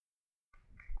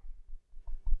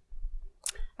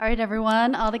All right,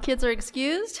 everyone. All the kids are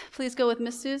excused. Please go with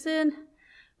Miss Susan,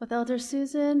 with Elder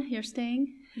Susan. You're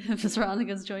staying. Miss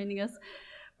Veronica's joining us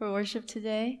for worship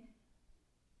today.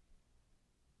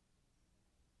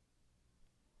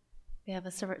 We have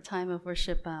a separate time of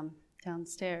worship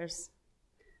downstairs.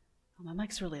 Oh, my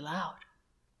mic's really loud.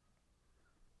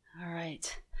 All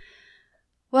right.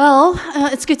 Well,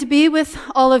 it's good to be with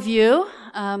all of you.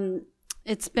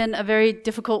 It's been a very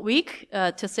difficult week,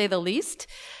 to say the least.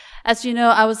 As you know,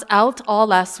 I was out all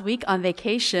last week on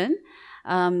vacation.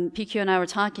 PQ and I were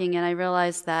talking, and I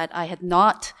realized that I had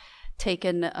not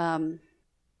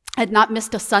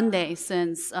missed a Sunday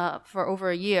since for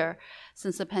over a year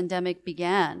since the pandemic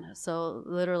began. So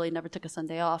literally never took a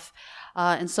Sunday off,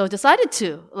 and so decided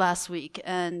to last week.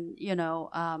 And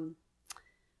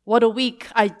what a week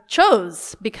I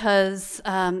chose, because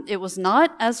it was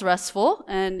not as restful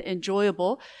and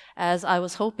enjoyable as I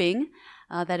was hoping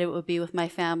that it would be with my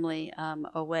family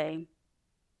away.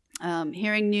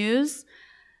 Hearing news,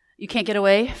 you can't get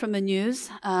away from the news.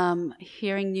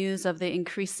 Hearing news of the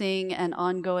increasing and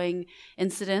ongoing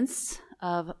incidents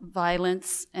of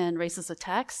violence and racist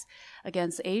attacks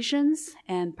against Asians,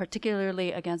 and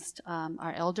particularly against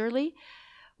our elderly,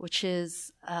 which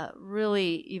is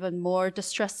really even more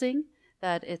distressing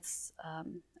that it's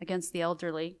against the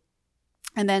elderly.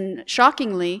 And then,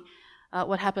 shockingly,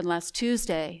 what happened last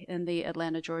Tuesday in the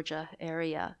Atlanta, Georgia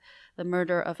area, the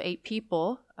murder of 8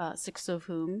 people, 6 of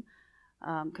whom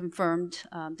confirmed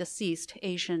deceased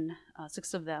Asian,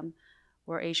 6 of them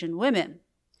were Asian women.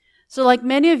 So like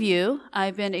many of you,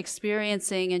 I've been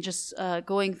experiencing and just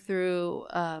going through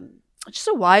just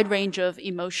a wide range of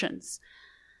emotions,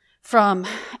 from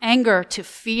anger to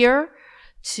fear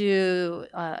to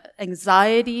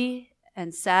anxiety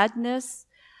and sadness,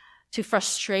 to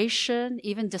frustration,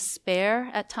 even despair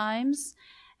at times,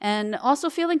 and also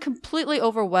feeling completely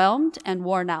overwhelmed and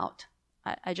worn out.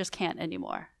 I just can't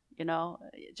anymore,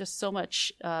 just so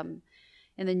much in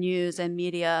the news and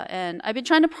media. And I've been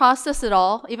trying to process it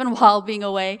all, even while being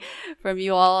away from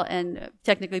you all and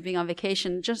technically being on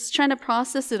vacation, just trying to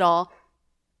process it all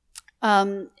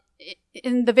in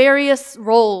the various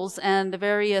roles and the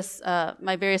various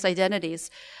my various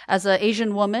identities as an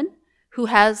Asian woman who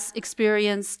has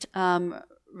experienced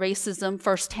racism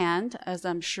firsthand, as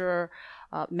I'm sure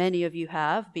many of you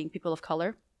have, being people of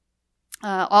color.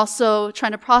 Also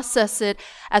trying to process it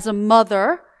as a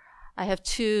mother. I have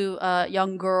 2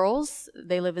 young girls.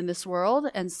 They live in this world.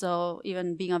 And so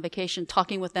even being on vacation,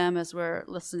 talking with them as we're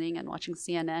listening and watching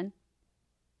CNN.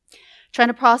 Trying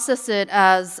to process it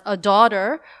as a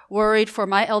daughter, worried for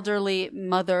my elderly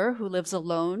mother who lives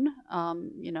alone.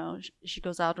 She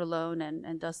goes out alone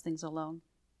and does things alone.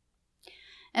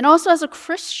 And also as a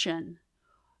Christian,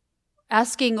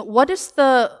 asking what is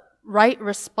the right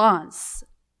response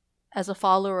as a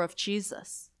follower of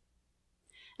Jesus?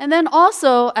 And then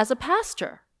also as a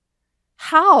pastor,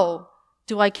 how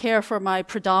do I care for my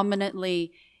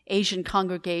predominantly Asian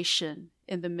congregation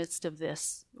in the midst of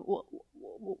this?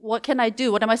 What can I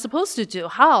do? What am I supposed to do?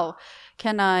 How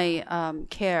can I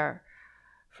care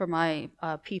for my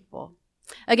people?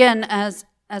 Again, as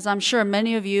I'm sure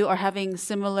many of you are having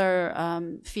similar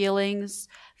feelings,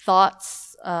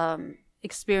 thoughts,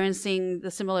 experiencing the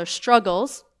similar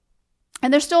struggles.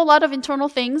 And there's still a lot of internal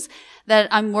things that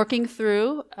I'm working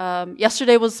through.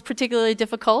 Yesterday was particularly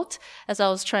difficult as I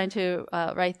was trying to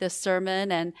write this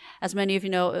sermon. And as many of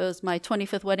you know, it was my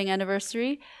 25th wedding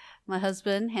anniversary. My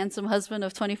husband, handsome husband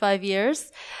of 25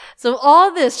 years. So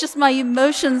all this, just my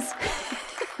emotions.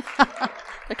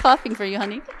 They're coughing for you,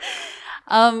 honey.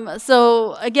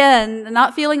 So again,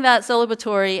 not feeling that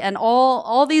celebratory and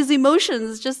all these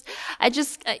emotions, just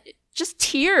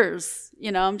tears.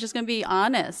 I'm just going to be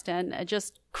honest, and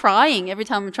just crying every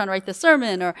time I'm trying to write this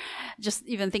sermon, or just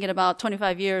even thinking about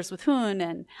 25 years with Hoon,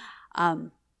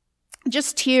 and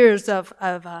just tears of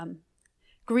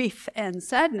grief and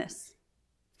sadness.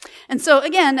 And so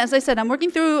again, as I said, I'm working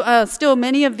through still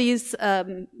many of these,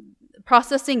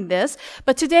 processing this,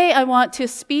 but today I want to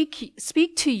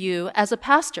speak to you as a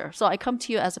pastor. So I come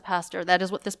to you as a pastor. That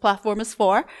is what this platform is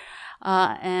for.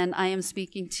 And I am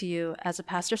speaking to you as a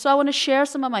pastor. So I want to share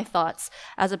some of my thoughts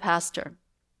as a pastor.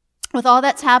 With all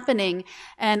that's happening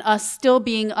and us still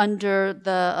being under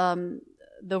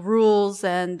the rules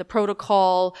and the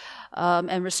protocol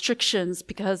and restrictions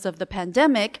because of the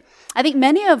pandemic, I think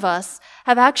many of us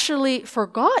have actually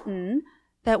forgotten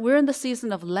that we're in the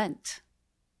season of Lent.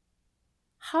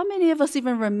 How many of us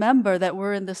even remember that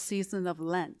we're in the season of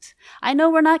Lent? I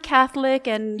know we're not Catholic,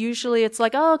 and usually it's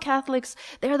like, oh, Catholics,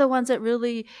 they're the ones that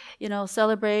really,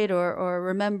 celebrate or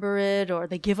remember it, or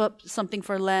they give up something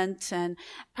for Lent. And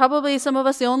probably some of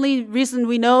us, the only reason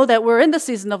we know that we're in the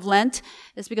season of Lent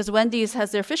is because Wendy's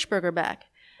has their fish burger back.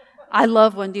 I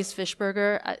love Wendy's fish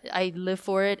burger. I live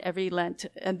for it every Lent.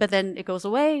 But then it goes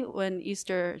away when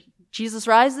Easter, Jesus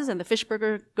rises and the fish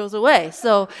burger goes away.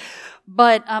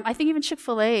 But I think even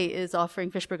Chick-fil-A is offering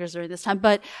fish burgers during this time.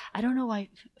 But I don't know why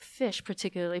fish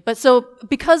particularly. But so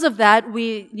because of that,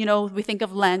 we think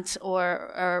of Lent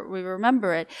or we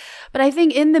remember it. But I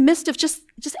think in the midst of just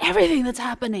everything that's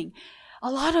happening, a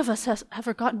lot of us have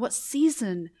forgotten what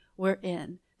season we're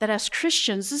in. That as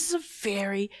Christians, this is a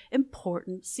very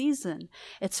important season.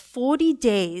 It's 40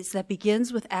 days that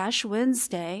begins with Ash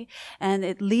Wednesday, and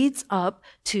it leads up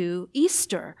to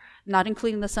Easter, not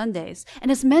including the Sundays. And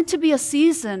it's meant to be a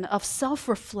season of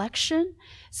self-reflection.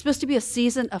 It's supposed to be a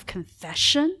season of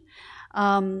confession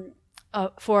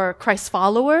for Christ's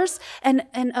followers, and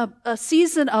a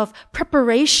season of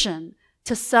preparation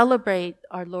to celebrate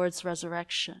our Lord's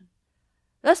resurrection.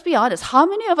 Let's be honest, how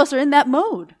many of us are in that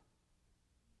mode?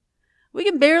 We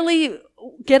can barely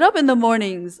get up in the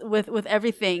mornings with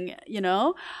everything,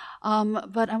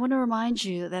 But I want to remind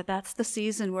you that that's the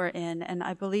season we're in, and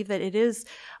I believe that it is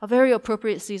a very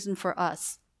appropriate season for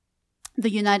us. The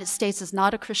United States is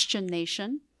not a Christian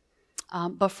nation,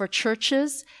 but for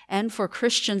churches and for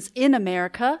Christians in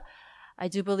America, I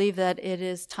do believe that it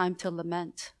is time to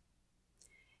lament.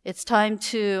 It's time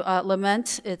to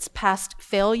lament its past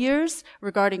failures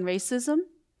regarding racism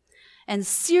and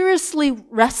seriously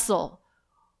wrestle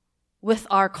with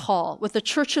our call, with the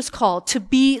church's call to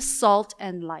be salt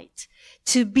and light,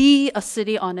 to be a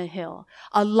city on a hill,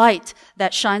 a light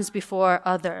that shines before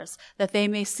others, that they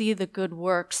may see the good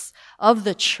works of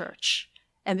the church.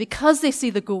 And because they see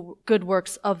the good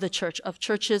works of the church, of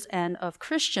churches and of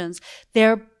Christians,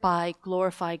 thereby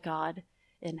glorify God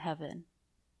in heaven.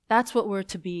 That's what we're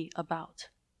to be about.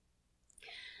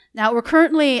 Now, we're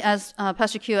currently, as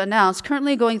Pastor Q announced,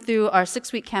 going through our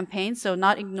 6-week campaign, so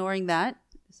not ignoring that.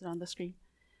 Is it on the screen?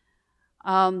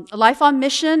 Life on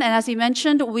Mission, and as he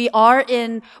mentioned, we are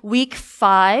in week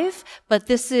 5, but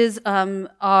this is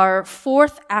our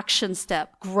 4th action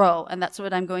step, grow, and that's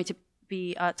what I'm going to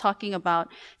be talking about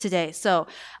today. So,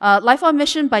 Life on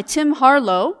Mission by Tim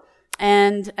Harlow.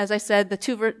 And as I said, the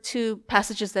two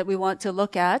passages that we want to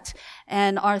look at,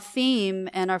 and our theme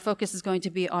and our focus is going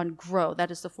to be on grow. That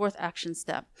is the 4th action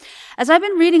step. As I've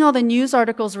been reading all the news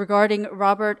articles regarding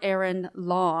Robert Aaron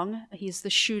Long, he's the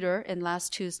shooter in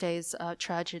last Tuesday's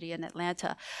tragedy in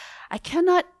Atlanta, I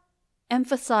cannot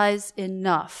emphasize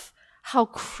enough how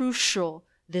crucial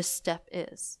this step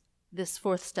is, this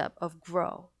 4th step of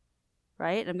grow.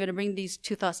 Right? I'm going to bring these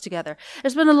two thoughts together.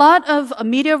 There's been a lot of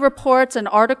media reports and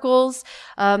articles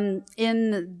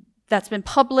that's been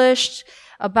published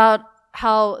about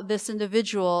how this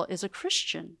individual is a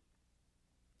Christian.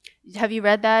 Have you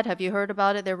read that? Have you heard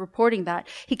about it? They're reporting that.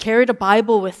 He carried a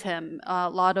Bible with him, a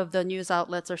lot of the news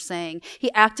outlets are saying.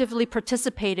 He actively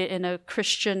participated in a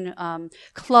Christian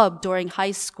club during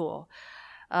high school.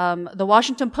 The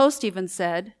Washington Post even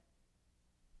said,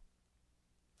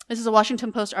 this is a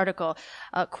Washington Post article,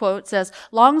 quote, says,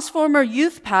 Long's former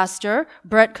youth pastor,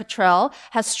 Brett Cottrell,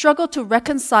 has struggled to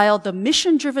reconcile the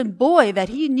mission-driven boy that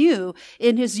he knew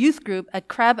in his youth group at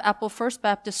Crabapple First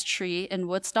Baptist Tree in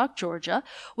Woodstock, Georgia,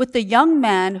 with the young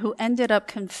man who ended up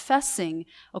confessing,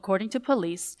 according to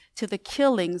police, to the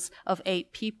killings of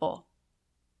 8 people.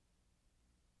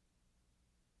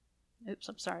 Oops,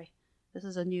 I'm sorry. This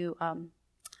is a new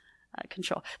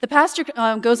control. The pastor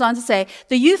goes on to say,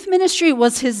 the youth ministry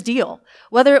was his deal.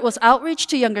 Whether it was outreach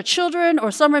to younger children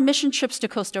or summer mission trips to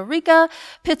Costa Rica,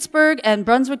 Pittsburgh, and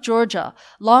Brunswick, Georgia,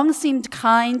 Long seemed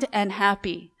kind and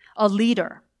happy, a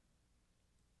leader.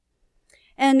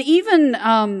 And even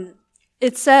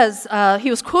it says, he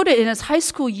was quoted in his high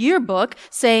school yearbook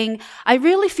saying, I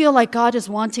really feel like God is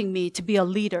wanting me to be a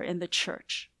leader in the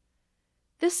church.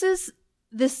 This is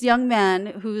this young man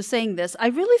who is saying this, I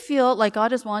really feel like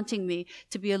God is wanting me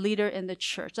to be a leader in the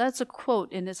church. That's a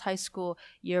quote in his high school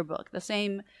yearbook, the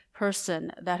same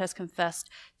person that has confessed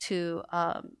to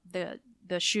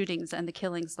the shootings and the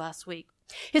killings last week.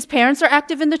 His parents are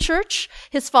active in the church.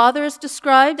 His father is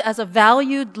described as a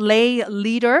valued lay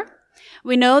leader.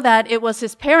 We know that it was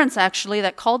his parents, actually,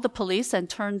 that called the police and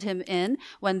turned him in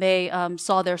when they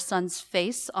saw their son's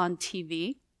face on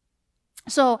TV.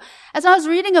 So as I was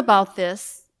reading about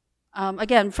this,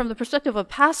 again, from the perspective of a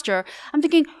pastor, I'm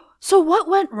thinking, so what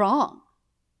went wrong?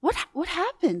 What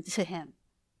happened to him?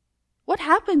 What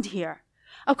happened here?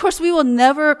 Of course, we will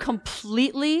never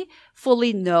completely,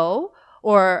 fully know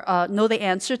or know the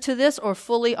answer to this or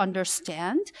fully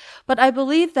understand. But I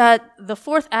believe that the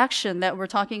fourth action that we're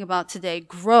talking about today,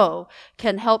 grow,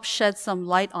 can help shed some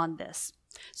light on this.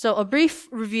 So a brief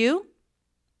review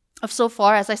of so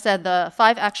far, as I said, the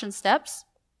 5 action steps.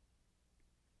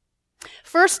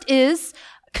 First is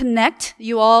connect.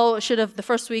 You all should have the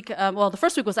first week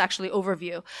was actually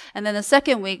overview. And then the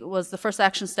second week was the first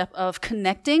action step of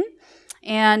connecting.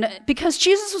 And because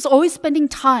Jesus was always spending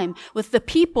time with the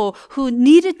people who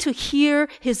needed to hear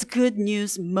his good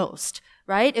news most,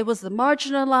 right? It was the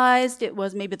marginalized, it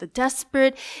was maybe the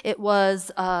desperate, it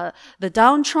was the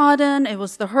downtrodden, it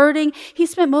was the hurting. He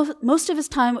spent most of his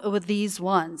time with these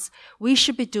ones. We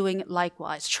should be doing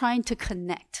likewise, trying to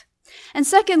connect. And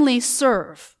secondly,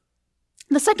 serve.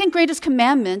 The second greatest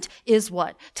commandment is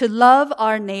what? To love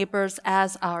our neighbors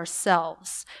as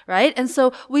ourselves, right? And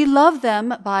so we love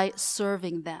them by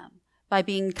serving them, by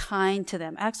being kind to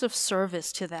them, acts of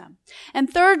service to them. And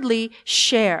thirdly,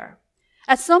 share.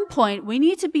 At some point, we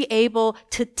need to be able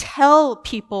to tell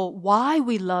people why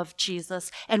we love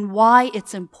Jesus and why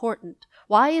it's important.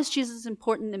 Why is Jesus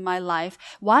important in my life?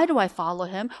 Why do I follow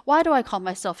him? Why do I call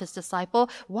myself his disciple?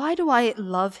 Why do I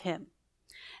love him?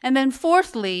 And then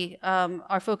fourthly,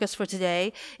 our focus for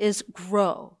today is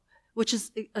grow, which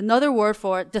is another word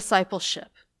for discipleship.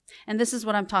 And this is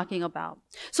what I'm talking about.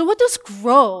 So what does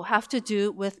grow have to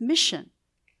do with mission?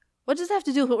 What does it have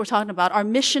to do with what we're talking about? Our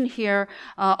mission here,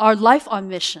 our life on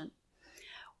mission.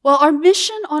 Well, our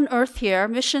mission on earth here,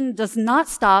 mission does not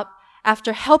stop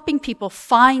after helping people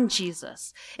find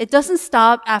Jesus. It doesn't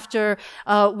stop after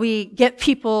we get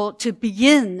people to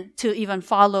begin to even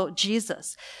follow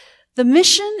Jesus. The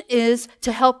mission is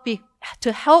to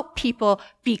help people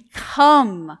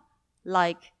become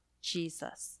like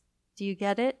Jesus. Do you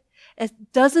get it?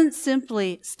 It doesn't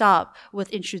simply stop with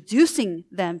introducing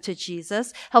them to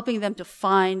Jesus, helping them to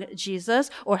find Jesus,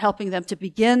 or helping them to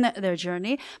begin their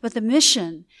journey, but the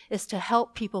mission is to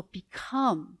help people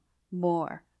become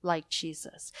more like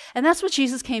Jesus. And that's what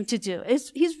Jesus came to do.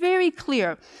 He's very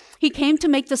clear. He came to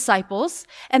make disciples,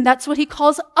 and that's what he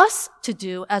calls us to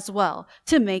do as well,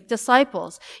 to make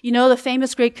disciples. You know the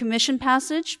famous Great Commission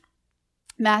passage?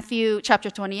 Matthew chapter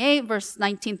 28, verse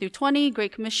 19 through 20,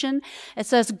 Great Commission. It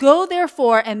says, "Go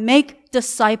therefore and make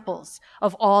disciples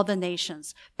of all the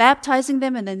nations, baptizing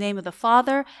them in the name of the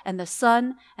Father and the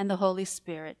Son and the Holy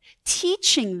Spirit,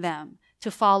 teaching them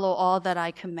to follow all that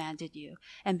I commanded you.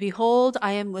 And behold,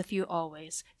 I am with you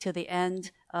always to the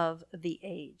end of the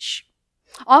age."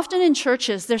 Often in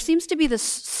churches, there seems to be this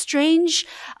strange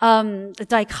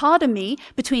dichotomy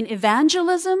between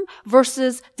evangelism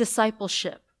versus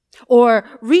discipleship, or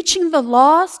reaching the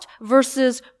lost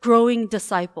versus growing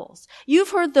disciples.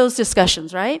 You've heard those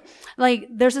discussions, right? Like,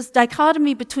 there's this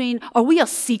dichotomy between, are we a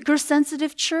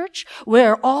seeker-sensitive church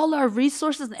where all our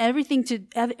resources and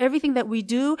everything that we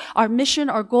do, our mission,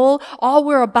 our goal, all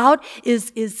we're about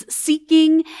is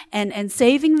seeking and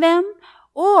saving them?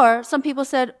 Or some people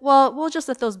said, well, we'll just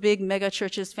let those big mega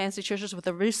churches, fancy churches with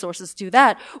the resources do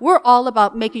that. We're all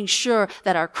about making sure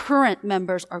that our current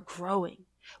members are growing.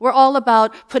 We're all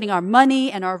about putting our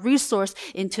money and our resource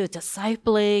into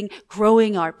discipling,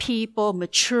 growing our people,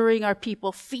 maturing our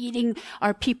people, feeding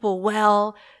our people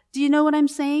well. Do you know what I'm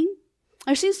saying?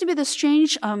 There seems to be this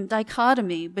strange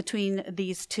dichotomy between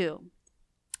these two.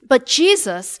 But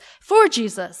for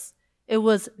Jesus, it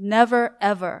was never,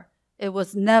 ever. It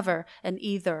was never an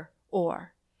either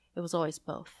or. It was always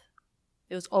both.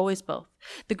 It was always both.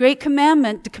 The Great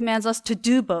Commandment commands us to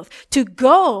do both. To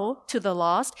go to the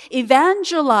lost,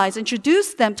 evangelize,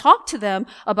 introduce them, talk to them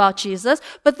about Jesus,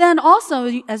 but then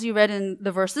also, as you read in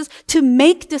the verses, to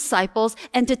make disciples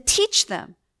and to teach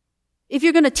them. If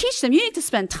you're going to teach them, you need to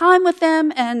spend time with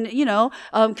them and,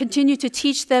 continue to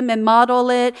teach them and model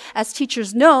it. As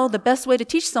teachers know, the best way to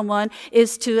teach someone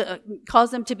is to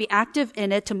cause them to be active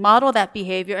in it, to model that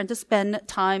behavior, and to spend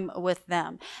time with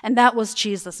them. And that was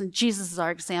Jesus, and Jesus is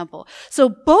our example. So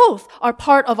both are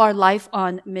part of our life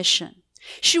on mission.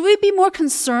 Should we be more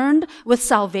concerned with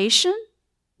salvation,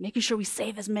 making sure we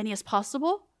save as many as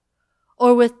possible,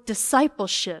 or with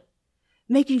discipleship,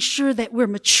 making sure that we're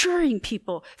maturing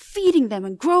people, feeding them,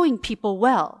 and growing people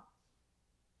well?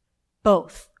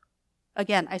 Both.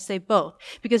 Again, I say both.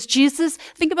 Because Jesus,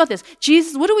 think about this.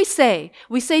 Jesus, what do we say?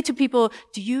 We say to people,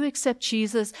 do you accept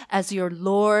Jesus as your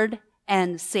Lord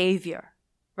and Savior?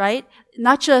 Right?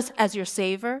 Not just as your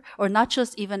Savior, or not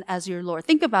just even as your Lord.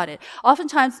 Think about it.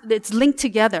 Oftentimes, it's linked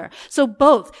together. So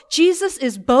both. Jesus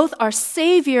is both our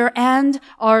Savior and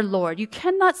our Lord. You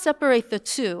cannot separate the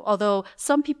two, although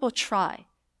some people try.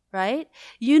 right?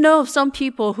 You know of some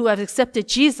people who have accepted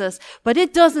Jesus, but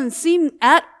it doesn't seem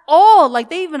at all like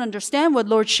they even understand what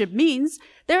lordship means.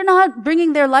 They're not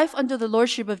bringing their life under the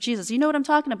lordship of Jesus. You know what I'm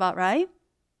talking about, right?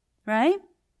 Right?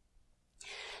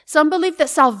 Some believe that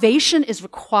salvation is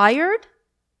required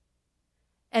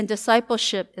and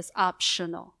discipleship is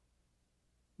optional.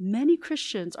 Many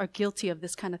Christians are guilty of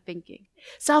this kind of thinking.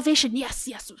 Salvation, yes,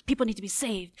 people need to be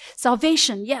saved.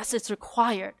 Salvation, yes, it's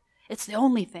required. It's the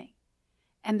only thing.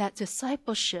 And that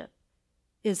discipleship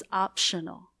is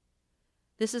optional.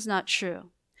 This is not true.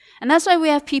 And that's why we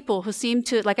have people who seem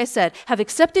to, like I said, have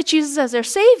accepted Jesus as their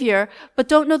Savior, but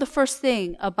don't know the first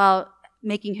thing about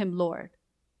making him Lord,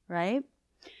 right?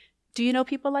 Do you know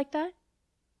people like that?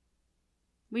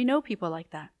 We know people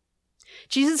like that.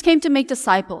 Jesus came to make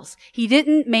disciples. He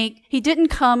didn't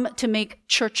come to make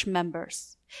church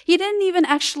members. He didn't even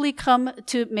actually come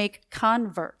to make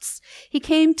converts. He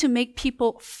came to make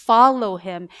people follow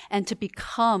him and to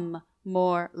become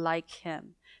more like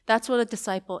him. That's what a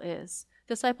disciple is.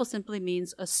 Disciple simply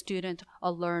means a student,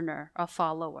 a learner, a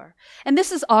follower. And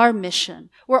this is our mission.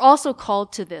 We're also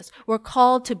called to this. We're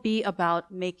called to be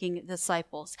about making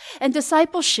disciples. And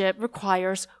discipleship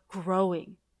requires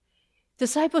growing.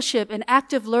 Discipleship, an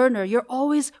active learner, you're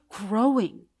always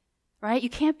growing, right? You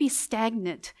can't be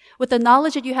stagnant. With the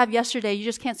knowledge that you have yesterday, you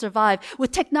just can't survive.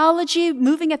 With technology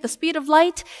moving at the speed of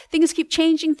light, things keep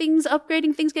changing, things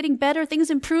upgrading, things getting better,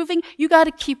 things improving. You got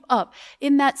to keep up.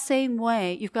 In that same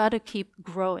way, you've got to keep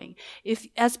growing. If,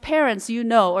 as parents, you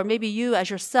know, or maybe you as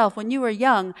yourself, when you were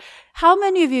young, how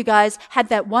many of you guys had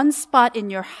that one spot in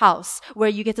your house where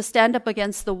you get to stand up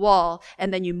against the wall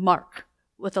and then you mark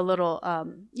with a little,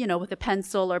 with a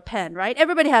pencil or pen, right?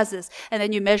 Everybody has this. And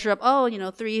then you measure up,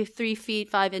 3 feet,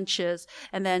 5 inches.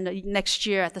 And then next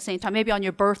year at the same time, maybe on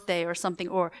your birthday or something,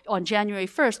 or on January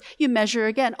 1st, you measure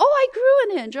again. Oh, I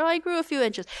grew an inch, or I grew a few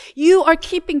inches. You are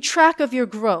keeping track of your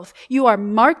growth. You are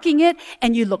marking it,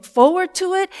 and you look forward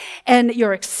to it, and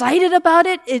you're excited about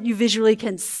it, and you visually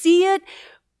can see it.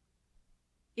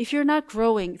 If you're not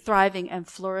growing, thriving, and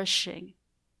flourishing,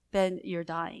 then you're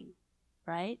dying,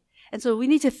 right? And so we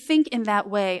need to think in that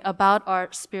way about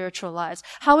our spiritual lives,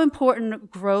 how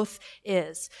important growth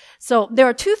is. So there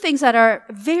are two things that are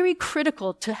very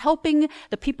critical to helping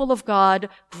the people of God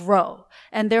grow.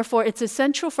 And therefore, it's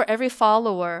essential for every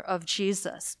follower of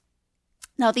Jesus.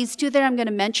 Now, these two that I'm going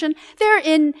to mention, they're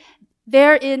in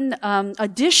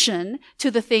addition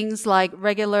to the things like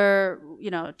regular,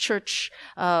 church,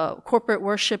 corporate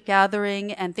worship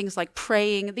gathering and things like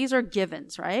praying. These are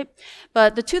givens, right?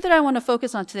 But the two that I want to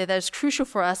focus on today that is crucial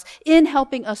for us in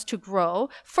helping us to grow,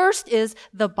 first is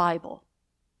the Bible.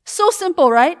 So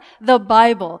simple, right? The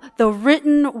Bible, the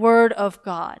written word of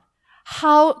God.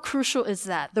 How crucial is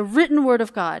that? The written word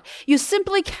of God. You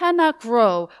simply cannot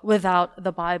grow without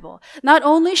the Bible. Not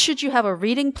only should you have a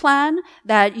reading plan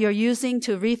that you're using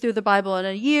to read through the Bible in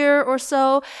a year or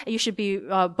so, you should be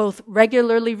both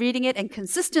regularly reading it and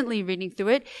consistently reading through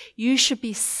it. You should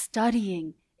be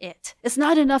studying it. It's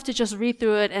not enough to just read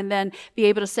through it and then be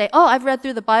able to say, oh, I've read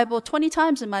through the Bible 20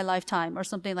 times in my lifetime or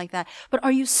something like that. But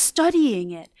are you studying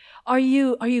it? Are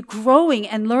you growing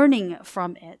and learning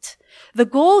from it? The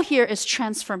goal here is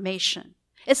transformation.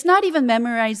 It's not even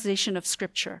memorization of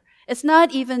scripture. It's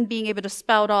not even being able to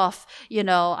spout off,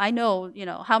 I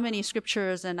know, how many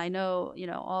scriptures and I know,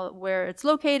 all where it's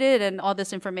located and all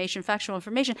this information, factual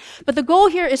information. But the goal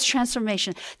here is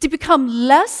transformation, to become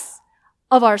less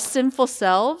of our sinful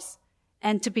selves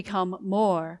and to become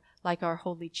more like our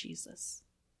holy Jesus.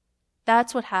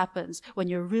 That's what happens when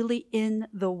you're really in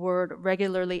the Word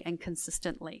regularly and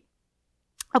consistently.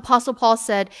 Apostle Paul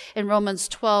said in Romans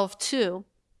 12:2,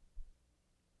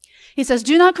 he says,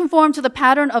 do not conform to the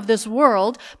pattern of this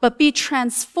world, but be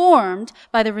transformed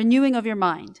by the renewing of your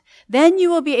mind. Then you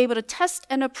will be able to test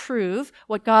and approve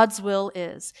what God's will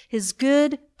is, his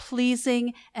good,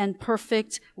 pleasing, and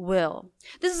perfect will.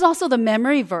 This is also the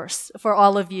memory verse for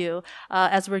all of you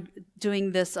as we're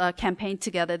doing this campaign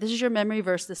together. This is your memory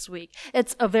verse this week.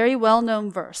 It's a very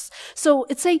well-known verse. So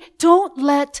it's saying, don't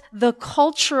let the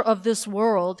culture of this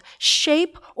world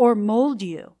shape or mold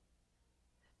you.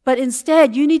 But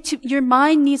instead, your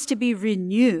mind needs to be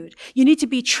renewed. You need to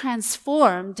be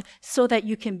transformed so that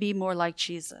you can be more like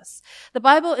Jesus. The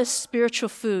Bible is spiritual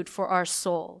food for our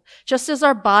soul. Just as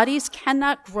our bodies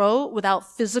cannot grow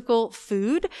without physical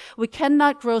food, we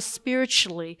cannot grow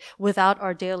spiritually without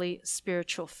our daily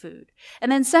spiritual food.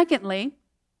 And then secondly,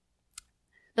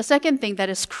 the second thing that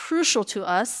is crucial to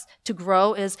us to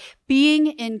grow is being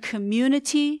in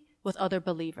community with other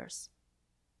believers.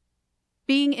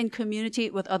 being in community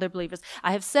with other believers.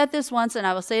 I have said this once and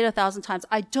I will say it 1,000 times.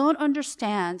 I don't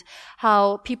understand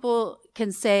how people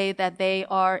can say that they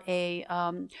are a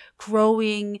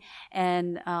growing and,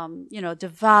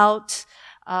 devout,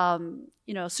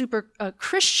 super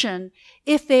Christian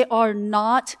if they are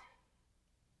not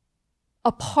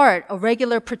a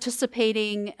regular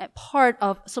participating part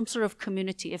of some sort of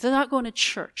community, if they're not going to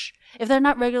church, if they're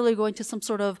not regularly going to some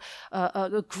sort of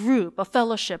a group, a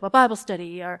fellowship, a Bible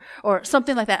study, or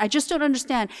something like that. I just don't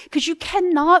understand, because you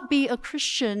cannot be a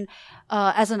Christian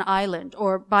as an island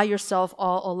or by yourself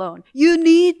all alone. You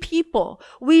need people.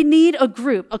 We need a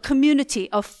group, a community,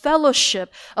 a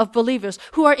fellowship of believers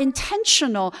who are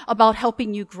intentional about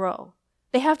helping you grow.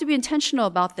 They have to be intentional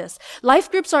about this.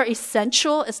 Life groups are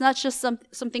essential. It's not just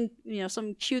something,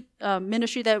 some cute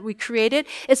ministry that we created.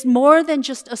 It's more than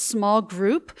just a small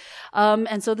group.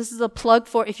 And so this is a plug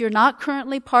for, if you're not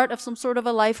currently part of some sort of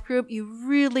a life group, you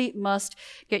really must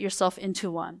get yourself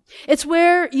into one. It's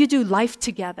where you do life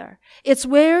together. It's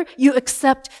where you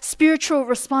accept spiritual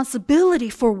responsibility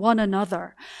for one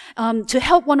another, to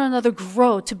help one another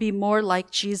grow to be more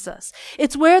like Jesus.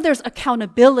 It's where there's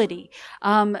accountability,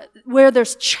 where there's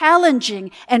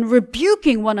challenging and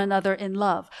rebuking one another in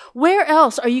love. Where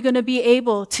else are you going to be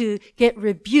able to get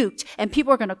rebuked and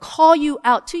people are going to call you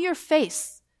out to your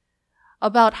face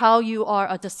about how you are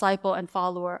a disciple and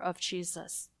follower of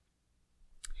Jesus?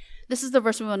 This is the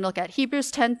verse we want to look at.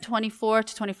 Hebrews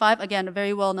 10:24-25. Again, a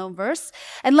very well-known verse.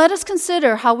 And let us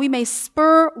consider how we may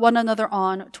spur one another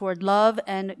on toward love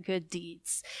and good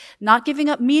deeds, not giving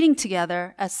up meeting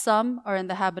together as some are in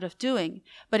the habit of doing,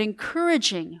 but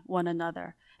encouraging one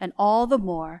another, and all the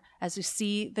more as we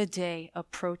see the day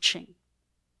approaching.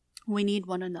 We need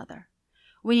one another.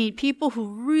 We need people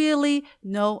who really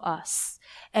know us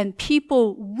and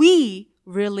people we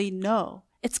really know.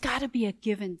 It's got to be a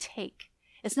give and take.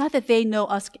 It's not that they know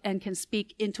us and can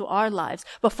speak into our lives,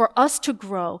 but for us to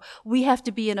grow, we have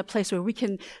to be in a place where we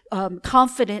can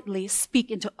confidently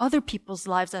speak into other people's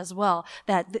lives as well,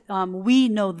 that we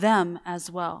know them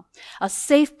as well. A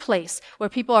safe place where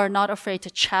people are not afraid to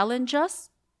challenge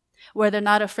us, where they're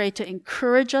not afraid to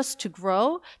encourage us to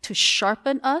grow, to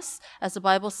sharpen us, as the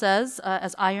Bible says,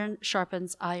 as iron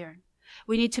sharpens iron.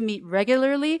 We need to meet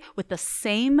regularly with the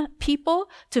same people,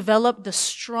 develop the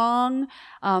strong,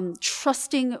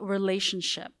 trusting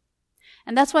relationship.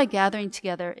 And that's why gathering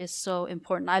together is so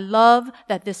important. I love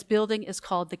that this building is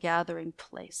called the Gathering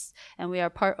Place, and we are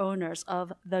part owners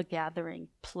of the Gathering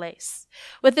Place.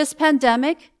 With this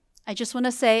pandemic, I just want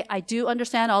to say, I do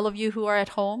understand all of you who are at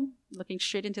home, looking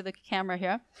straight into the camera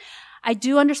here. I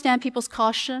do understand people's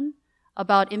caution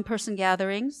about in-person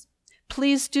gatherings.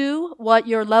 Please do what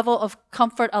your level of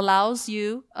comfort allows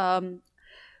you.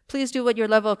 Please do what your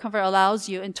level of comfort allows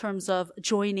you in terms of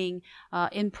joining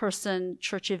in-person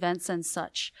church events and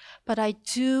such. But I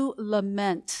do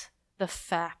lament the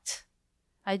fact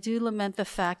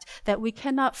that we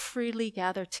cannot freely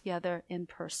gather together in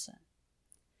person.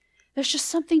 There's just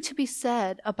something to be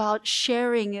said about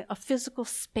sharing a physical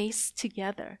space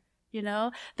together.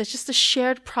 There's just a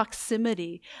shared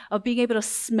proximity of being able to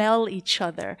smell each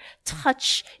other,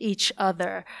 touch each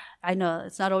other. I know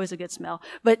it's not always a good smell,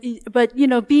 but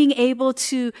being able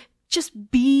to just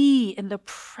be in the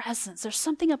presence. There's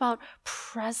something about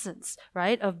presence,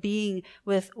 right? Of being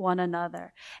with one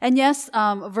another. And yes,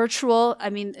 virtual,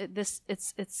 it's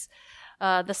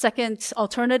the second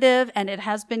alternative, and it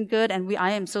has been good, and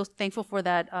I am so thankful for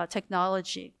that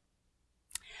technology.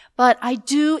 But I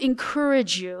do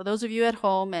encourage you, those of you at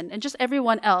home and just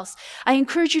everyone else, I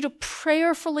encourage you to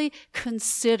prayerfully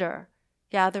consider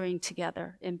gathering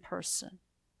together in person.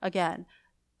 Again,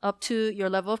 up to your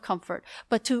level of comfort,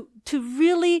 but to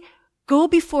really go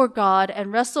before God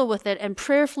and wrestle with it and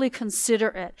prayerfully consider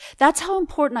it. That's how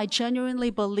important I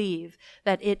genuinely believe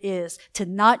that it is to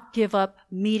not give up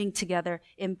meeting together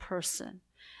in person.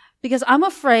 Because I'm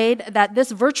afraid that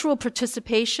this virtual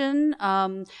participation,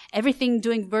 everything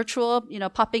doing virtual,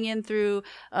 popping in through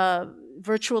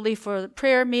virtually for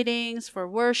prayer meetings, for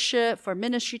worship, for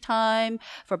ministry time,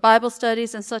 for Bible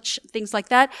studies and such things like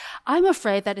that, I'm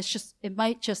afraid that it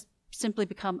might just simply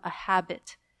become a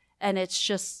habit, and it's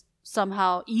just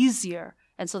somehow easier,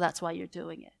 and so that's why you're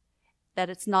doing it. That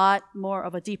it's not more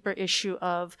of a deeper issue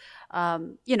of,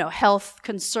 health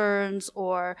concerns,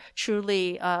 or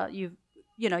truly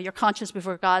your conscience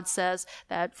before God says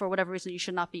that for whatever reason you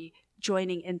should not be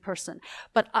joining in person.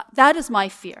 But that is my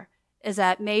fear, is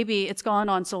that maybe it's gone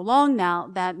on so long now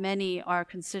that many are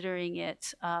considering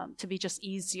it to be just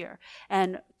easier.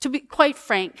 And to be quite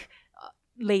frank,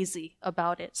 lazy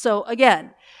about it. So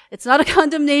again, it's not a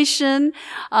condemnation.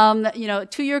 To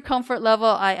your comfort level,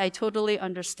 I totally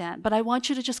understand. But I want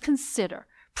you to just consider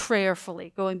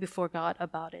prayerfully going before God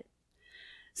about it.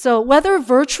 So whether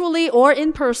virtually or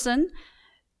in person,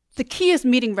 the key is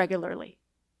meeting regularly.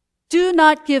 Do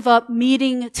not give up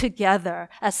meeting together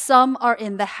as some are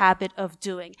in the habit of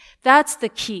doing. That's the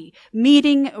key.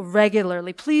 Meeting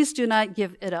regularly. Please do not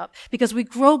give it up because we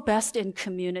grow best in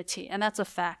community, and that's a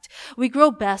fact. We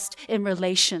grow best in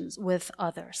relations with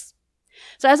others.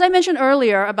 So as I mentioned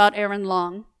earlier about Aaron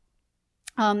Long,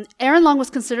 Aaron Long was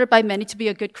considered by many to be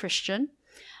a good Christian,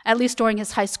 at least during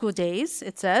his high school days,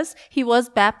 it says. He was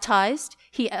baptized.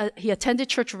 He attended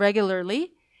church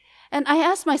regularly. And I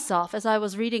asked myself, as I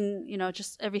was reading,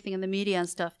 just everything in the media and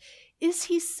stuff, is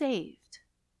he saved?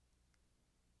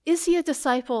 Is he a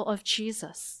disciple of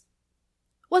Jesus?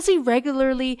 Was he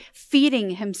regularly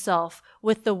feeding himself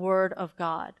with the Word of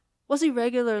God? Was he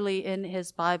regularly in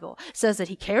his Bible? It says that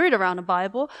he carried around a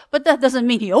Bible, but that doesn't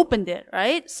mean he opened it,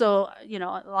 right? So, a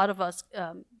lot of us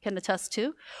can attest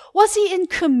to. Was he in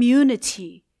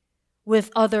community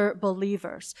with other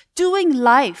believers, doing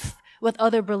life with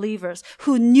other believers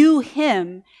who knew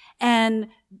him and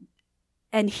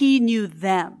he knew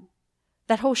them?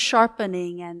 That whole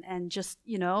sharpening and just,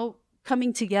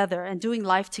 coming together and doing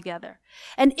life together.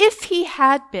 And if he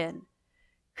had been,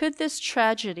 could this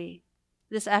tragedy,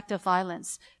 this act of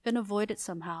violence, been avoided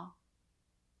somehow?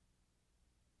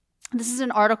 This is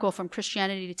an article from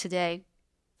Christianity Today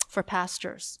for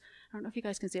pastors. I don't know if you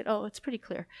guys can see it. Oh, it's pretty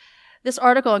clear. This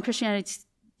article on Christianity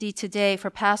Today for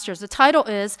pastors, the title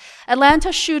is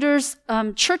Atlanta Shooters'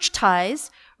 Church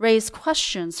Ties Raise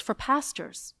Questions for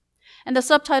Pastors. And the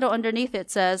subtitle underneath it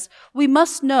says, we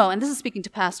must know, and this is speaking to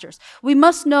pastors, we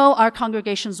must know our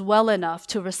congregations well enough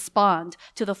to respond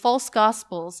to the false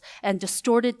gospels and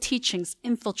distorted teachings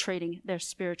infiltrating their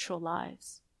spiritual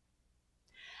lives.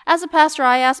 As a pastor,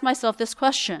 I ask myself this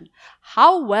question: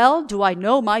 how well do I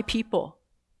know my people?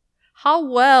 How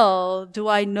well do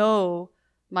I know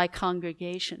my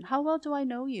congregation? How well do I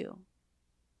know you?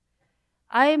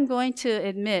 I am going to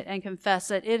admit and confess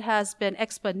that it has been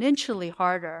exponentially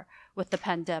harder with the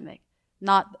pandemic,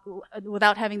 not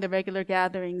without having the regular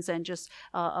gatherings and just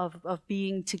of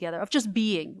being together, of just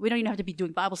being. We don't even have to be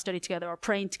doing Bible study together or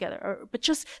praying together, but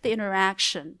just the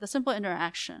interaction, the simple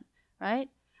interaction, right?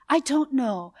 I don't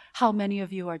know how many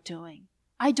of you are doing.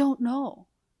 I don't know.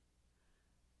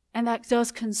 And that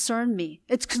does concern me.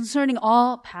 It's concerning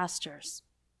all pastors.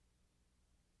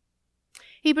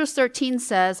 Hebrews 13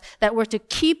 says that we're to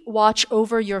keep watch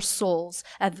over your souls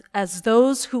as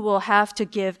those who will have to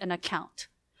give an account.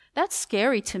 That's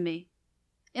scary to me.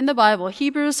 In the Bible,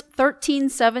 Hebrews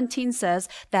 13:17 says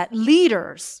that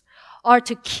leaders are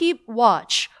to keep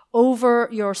watch over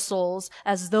your souls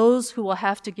as those who will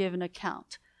have to give an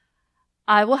account.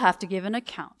 I will have to give an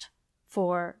account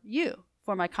for you,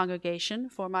 for my congregation,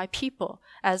 for my people,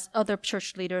 as other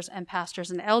church leaders and pastors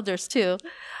and elders too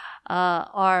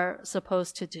are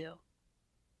supposed to do.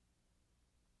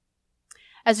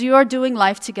 As you are doing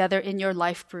life together in your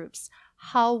life groups,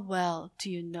 how well do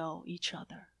you know each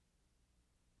other?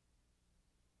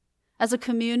 As a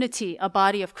community, a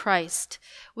body of Christ,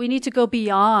 we need to go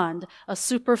beyond a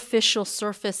superficial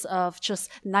surface of just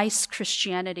nice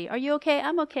Christianity. Are you okay?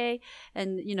 I'm okay.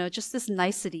 And, just this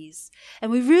niceties.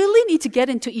 And we really need to get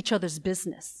into each other's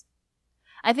business.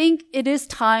 I think it is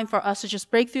time for us to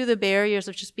just break through the barriers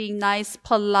of just being nice,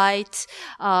 polite,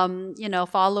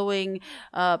 following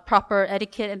proper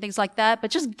etiquette and things like that, but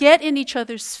just get in each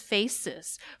other's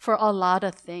faces for a lot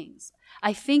of things.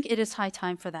 I think it is high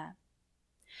time for that.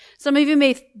 Some of you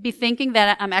may be thinking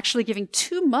that I'm actually giving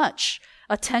too much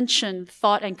attention,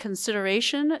 thought, and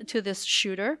consideration to this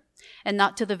shooter and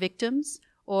not to the victims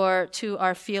or to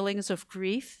our feelings of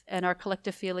grief and our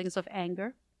collective feelings of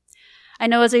anger. I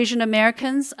know as Asian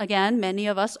Americans, again, many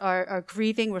of us are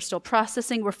grieving. We're still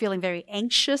processing. We're feeling very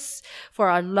anxious for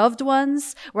our loved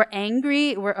ones. We're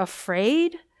angry. We're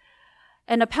afraid.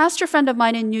 And a pastor friend of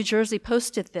mine in New Jersey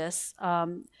posted this.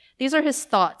 These are his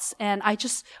thoughts. And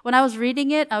when I was reading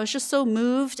it, I was just so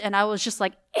moved. And I was just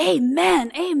like,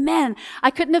 amen, amen. I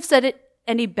couldn't have said it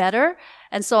any better.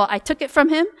 And so I took it from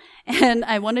him and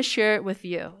I want to share it with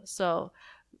you. So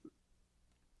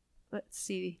let's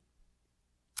see.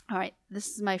 All right, this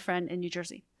is my friend in New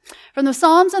Jersey. From the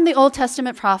Psalms and the Old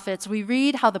Testament prophets, we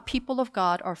read how the people of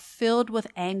God are filled with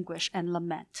anguish and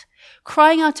lament,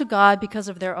 crying out to God because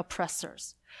of their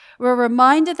oppressors. We're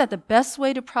reminded that the best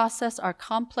way to process our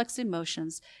complex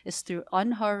emotions is through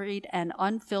unhurried and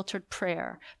unfiltered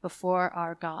prayer before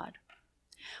our God.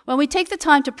 When we take the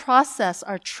time to process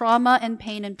our trauma and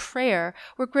pain in prayer,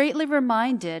 we're greatly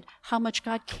reminded how much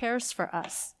God cares for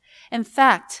us. In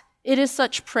fact, it is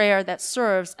such prayer that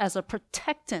serves as a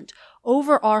protectant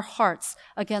over our hearts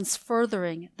against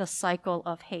furthering the cycle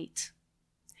of hate.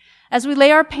 As we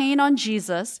lay our pain on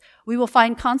Jesus, we will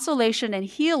find consolation and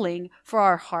healing for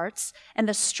our hearts and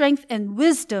the strength and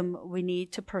wisdom we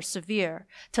need to persevere,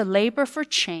 to labor for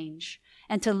change,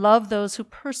 and to love those who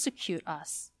persecute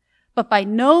us. But by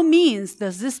no means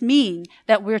does this mean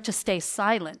that we're to stay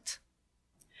silent.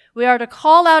 We are to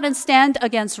call out and stand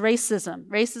against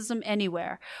racism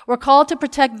anywhere. We're called to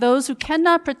protect those who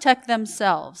cannot protect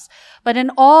themselves. But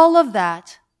in all of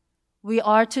that, we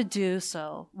are to do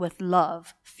so with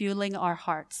love, fueling our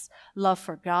hearts. Love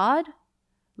for God,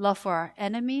 love for our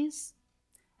enemies,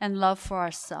 and love for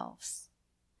ourselves.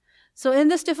 So in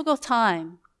this difficult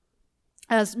time,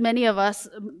 as many of us,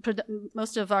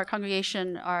 most of our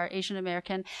congregation are Asian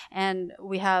American, and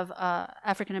we have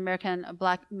African American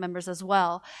Black members as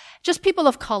well, just people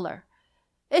of color.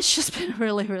 It's just been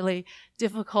really, really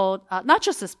difficult, not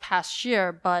just this past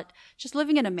year, but just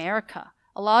living in America.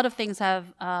 A lot of things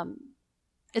have,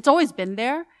 it's always been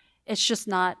there. It's just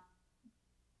not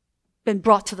been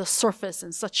brought to the surface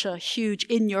in such a huge,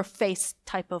 in-your-face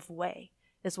type of way,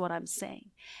 is what I'm saying.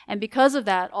 And because of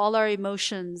that, all our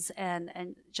emotions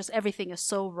and just everything is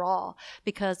so raw,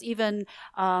 because even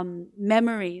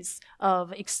memories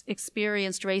of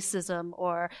experienced racism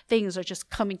or things are just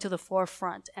coming to the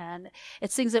forefront. And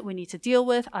it's things that we need to deal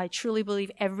with. I truly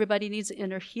believe everybody needs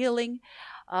inner healing.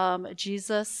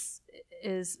 Jesus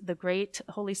is the great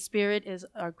Holy Spirit, is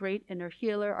our great inner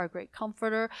healer, our great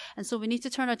comforter. And so we need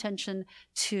to turn our attention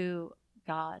to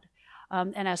God.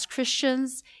 And as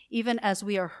Christians, even as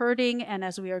we are hurting and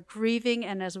as we are grieving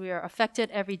and as we are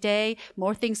affected every day,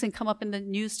 more things can come up in the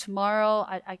news tomorrow.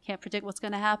 I can't predict what's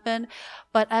going to happen.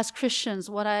 But as Christians,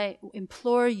 what I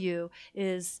implore you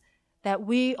is that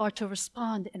we are to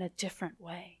respond in a different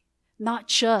way. Not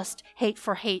just hate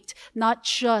for hate, not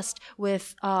just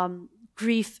with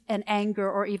grief and anger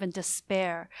or even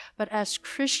despair. But as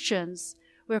Christians,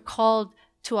 we're called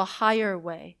to a higher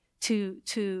way, to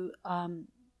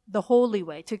the holy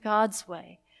way, to God's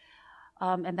way.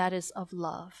 And that is of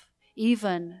love,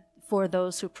 even for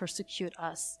those who persecute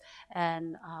us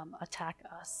and attack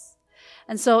us.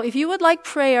 And so if you would like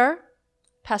prayer,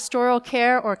 pastoral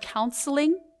care, or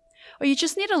counseling, or you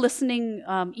just need a listening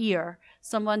ear,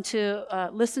 someone to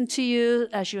listen to you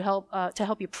as you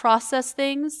help you process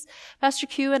things, Pastor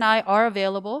Q and I are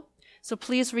available. So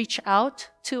please reach out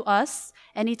to us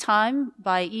anytime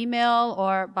by email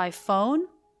or by phone.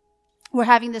 We're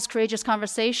having this courageous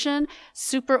conversation,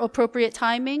 super appropriate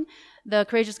timing, the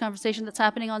courageous conversation that's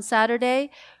happening on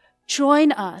Saturday.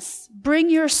 Join us. Bring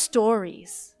your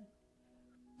stories.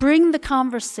 Bring the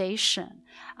conversation.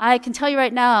 I can tell you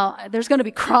right now, there's going to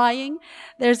be crying.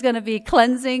 There's going to be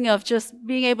cleansing of just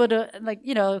being able to,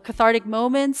 cathartic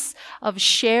moments of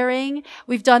sharing.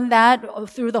 We've done that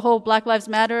through the whole Black Lives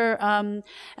Matter,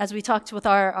 as we talked with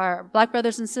our Black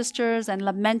brothers and sisters and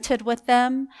lamented with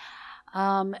them.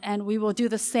 And we will do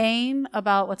the same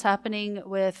about what's happening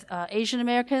with Asian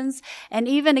Americans. And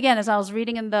even, again, as I was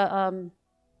reading in the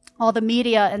all the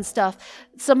media and stuff,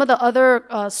 some of the other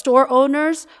store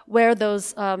owners where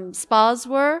those spas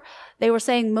were, they were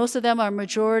saying most of them are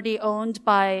majority owned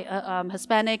by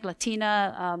Hispanic,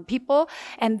 Latina people.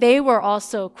 And they were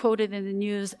also quoted in the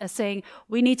news as saying,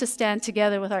 we need to stand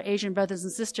together with our Asian brothers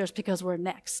and sisters because we're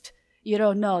next. You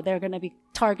don't know, they're going to be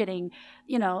targeting,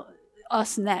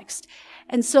 us next.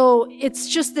 And so it's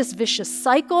just this vicious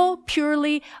cycle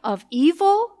purely of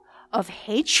evil, of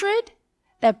hatred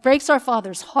that breaks our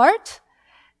Father's heart,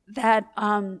 that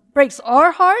breaks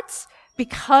our hearts,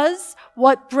 because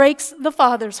what breaks the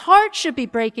Father's heart should be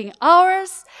breaking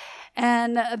ours.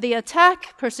 And the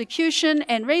attack, persecution,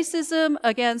 and racism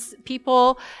against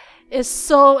people is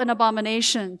so an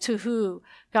abomination to who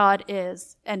God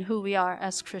is and who we are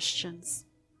as Christians.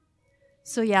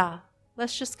 So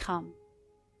let's just come.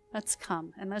 Let's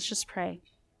come and let's just pray.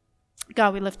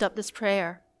 God, we lift up this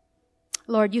prayer.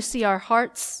 Lord, you see our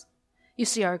hearts. You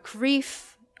see our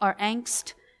grief, our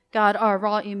angst. God, our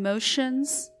raw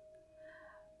emotions.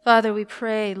 Father, we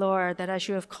pray, Lord, that as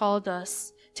you have called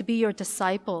us to be your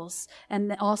disciples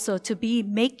and also to be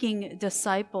making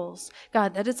disciples,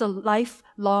 God, that is a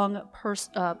lifelong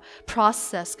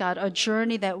process, God, a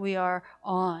journey that we are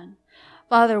on.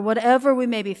 Father, whatever we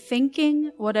may be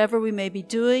thinking, whatever we may be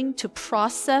doing to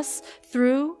process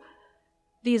through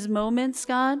these moments,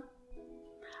 God,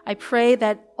 I pray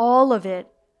that all of it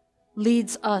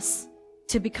leads us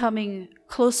to becoming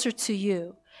closer to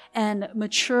you and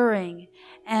maturing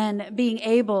and being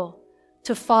able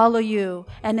to follow you,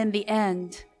 and in the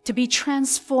end, to be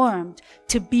transformed,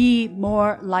 to be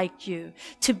more like you,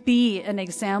 to be an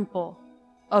example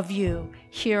of you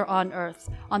here on earth,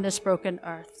 on this broken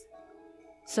earth.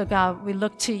 So God, we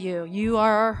look to you. You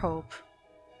are our hope.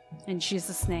 In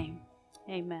Jesus' name,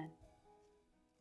 amen.